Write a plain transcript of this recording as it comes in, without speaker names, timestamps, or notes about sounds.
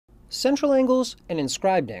Central angles and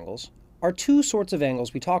inscribed angles are two sorts of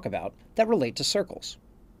angles we talk about that relate to circles.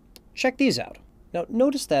 Check these out. Now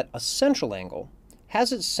notice that a central angle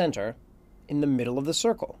has its center in the middle of the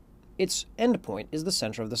circle. Its endpoint is the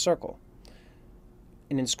center of the circle.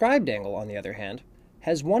 An inscribed angle, on the other hand,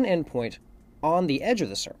 has one endpoint on the edge of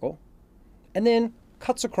the circle and then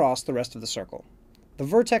cuts across the rest of the circle. The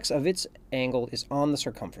vertex of its angle is on the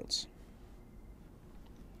circumference.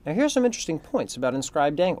 Now here are some interesting points about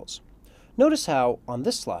inscribed angles. Notice how, on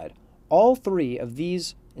this slide, all three of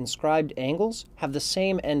these inscribed angles have the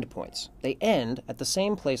same endpoints. They end at the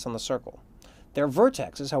same place on the circle. Their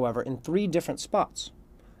vertex is, however, in three different spots.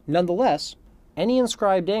 Nonetheless, any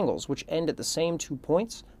inscribed angles which end at the same 2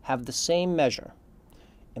 points have the same measure.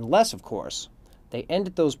 Unless, of course, they end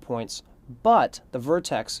at those points, but the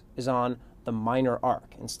vertex is on the minor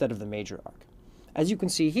arc instead of the major arc. As you can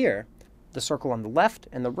see here, the circle on the left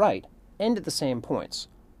and the right end at the same points,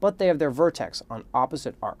 but they have their vertex on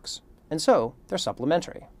opposite arcs, and so they're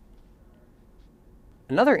supplementary.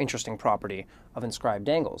 Another interesting property of inscribed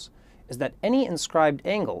angles is that any inscribed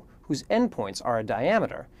angle whose endpoints are a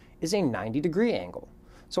diameter is a 90-degree angle.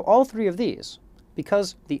 So all three of these,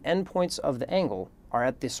 because the endpoints of the angle are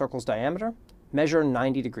at the circle's diameter, measure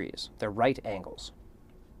 90 degrees. They're right angles.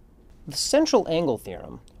 The central angle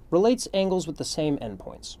theorem relates angles with the same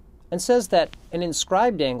endpoints and says that an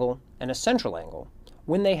inscribed angle and a central angle,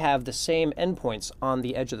 when they have the same endpoints on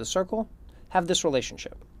the edge of the circle, have this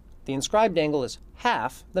relationship. The inscribed angle is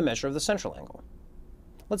half the measure of the central angle.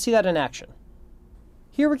 Let's see that in action.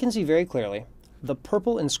 Here we can see very clearly the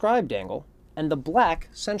purple inscribed angle and the black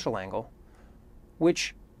central angle,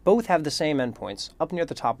 which both have the same endpoints up near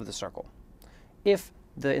the top of the circle. If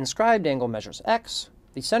the inscribed angle measures x,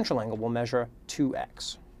 the central angle will measure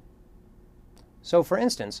 2x. So for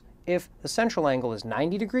instance, if the central angle is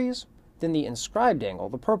 90 degrees, then the inscribed angle,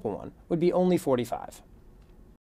 the purple one, would be only 45.